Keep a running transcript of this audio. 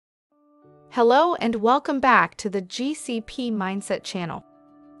Hello and welcome back to the GCP-Mindset channel.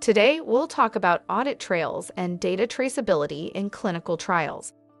 Today, we'll talk about audit trails and data traceability in clinical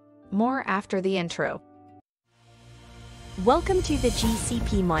trials. More after the intro. Welcome to the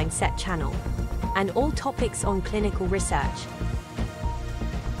GCP-Mindset channel and all topics on clinical research.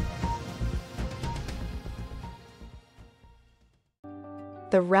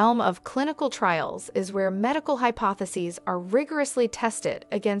 The realm of clinical trials is where medical hypotheses are rigorously tested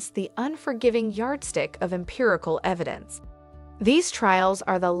against the unforgiving yardstick of empirical evidence. These trials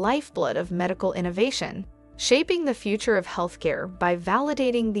are the lifeblood of medical innovation, shaping the future of healthcare by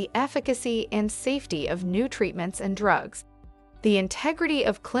validating the efficacy and safety of new treatments and drugs. The integrity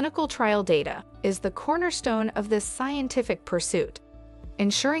of clinical trial data is the cornerstone of this scientific pursuit.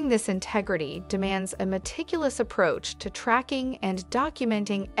 Ensuring this integrity demands a meticulous approach to tracking and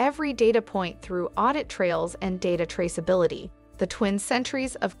documenting every data point through audit trails and data traceability, the twin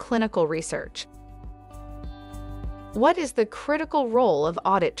centuries of clinical research. What is the critical role of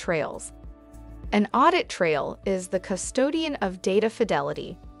audit trails? An audit trail is the custodian of data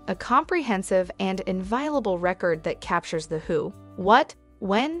fidelity, a comprehensive and inviolable record that captures the who, what,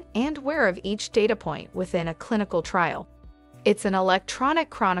 when, and where of each data point within a clinical trial. It's an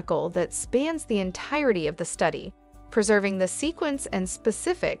electronic chronicle that spans the entirety of the study, preserving the sequence and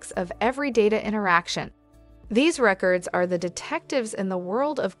specifics of every data interaction. These records are the detectives in the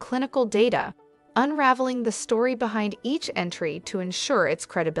world of clinical data, unraveling the story behind each entry to ensure its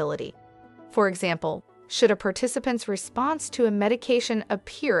credibility. For example, should a participant's response to a medication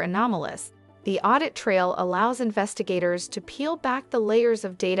appear anomalous, the audit trail allows investigators to peel back the layers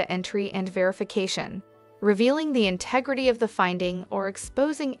of data entry and verification, revealing the integrity of the finding or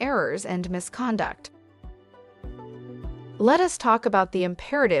exposing errors and misconduct. Let us talk about the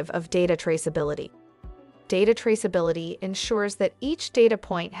imperative of data traceability. Data traceability ensures that each data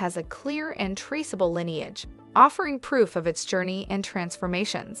point has a clear and traceable lineage, offering proof of its journey and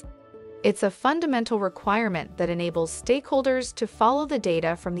transformations. It's a fundamental requirement that enables stakeholders to follow the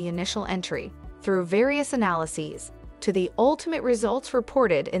data from the initial entry, through various analyses, to the ultimate results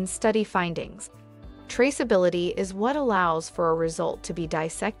reported in study findings. Traceability is what allows for a result to be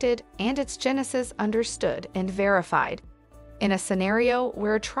dissected and its genesis understood and verified. In a scenario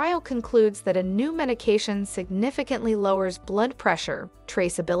where a trial concludes that a new medication significantly lowers blood pressure,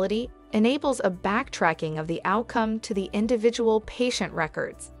 traceability enables a backtracking of the outcome to the individual patient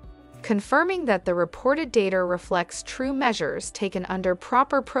records, confirming that the reported data reflects true measures taken under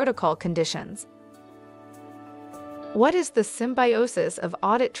proper protocol conditions. What is the symbiosis of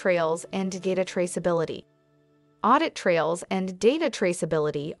audit trails and data traceability? Audit trails and data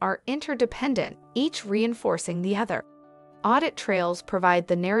traceability are interdependent, each reinforcing the other. Audit trails provide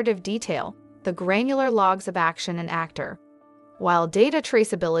the narrative detail, the granular logs of action and actor, while data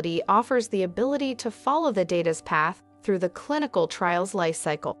traceability offers the ability to follow the data's path through the clinical trial's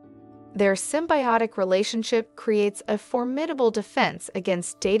lifecycle. Their symbiotic relationship creates a formidable defense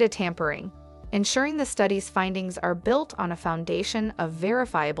against data tampering, ensuring the study's findings are built on a foundation of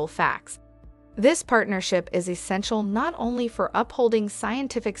verifiable facts. This partnership is essential not only for upholding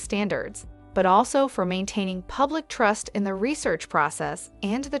scientific standards, but also for maintaining public trust in the research process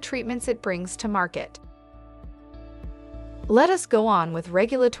and the treatments it brings to market. Let us go on with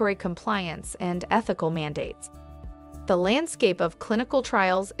regulatory compliance and ethical mandates. The landscape of clinical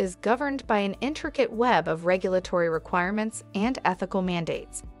trials is governed by an intricate web of regulatory requirements and ethical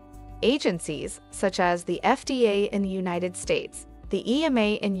mandates. Agencies, such as the FDA in the United States, the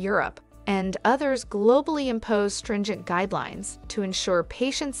EMA in Europe, and others globally impose stringent guidelines to ensure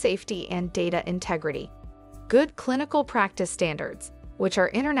patient safety and data integrity. Good clinical practice standards, which are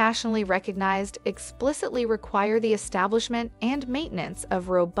internationally recognized, explicitly require the establishment and maintenance of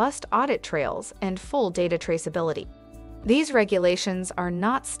robust audit trails and full data traceability. These regulations are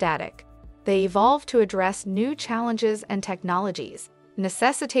not static. They evolve to address new challenges and technologies,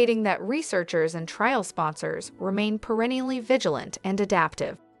 necessitating that researchers and trial sponsors remain perennially vigilant and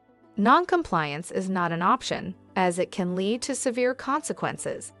adaptive. Noncompliance is not an option, as it can lead to severe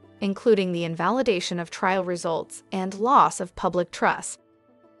consequences, including the invalidation of trial results and loss of public trust.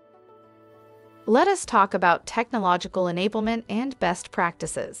 Let us talk about technological enablement and best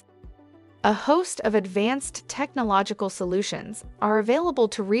practices. A host of advanced technological solutions are available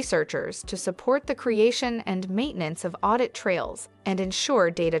to researchers to support the creation and maintenance of audit trails and ensure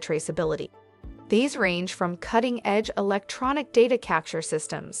data traceability. These range from cutting-edge electronic data capture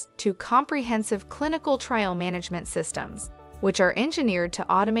systems to comprehensive clinical trial management systems, which are engineered to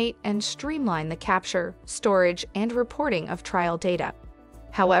automate and streamline the capture, storage, and reporting of trial data.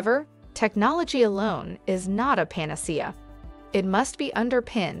 However, technology alone is not a panacea. It must be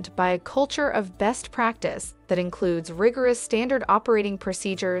underpinned by a culture of best practice that includes rigorous standard operating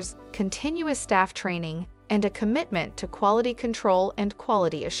procedures, continuous staff training, and a commitment to quality control and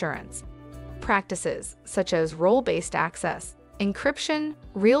quality assurance. Practices such as role-based access, encryption,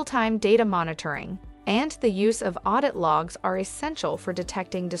 real-time data monitoring, and the use of audit logs are essential for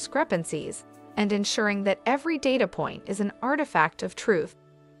detecting discrepancies and ensuring that every data point is an artifact of truth.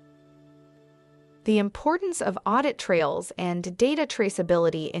 The importance of audit trails and data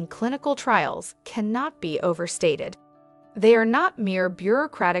traceability in clinical trials cannot be overstated. They are not mere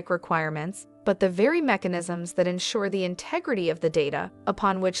bureaucratic requirements, but the very mechanisms that ensure the integrity of the data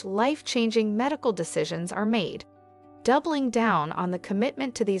upon which life-changing medical decisions are made. Doubling down on the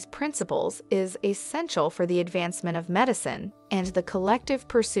commitment to these principles is essential for the advancement of medicine and the collective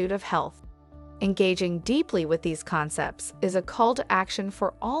pursuit of health. Engaging deeply with these concepts is a call to action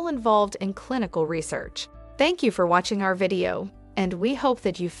for all involved in clinical research. Thank you for watching our video, and we hope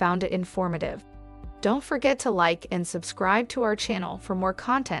that you found it informative. Don't forget to like and subscribe to our channel for more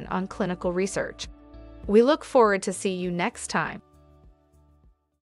content on clinical research. We look forward to see you next time.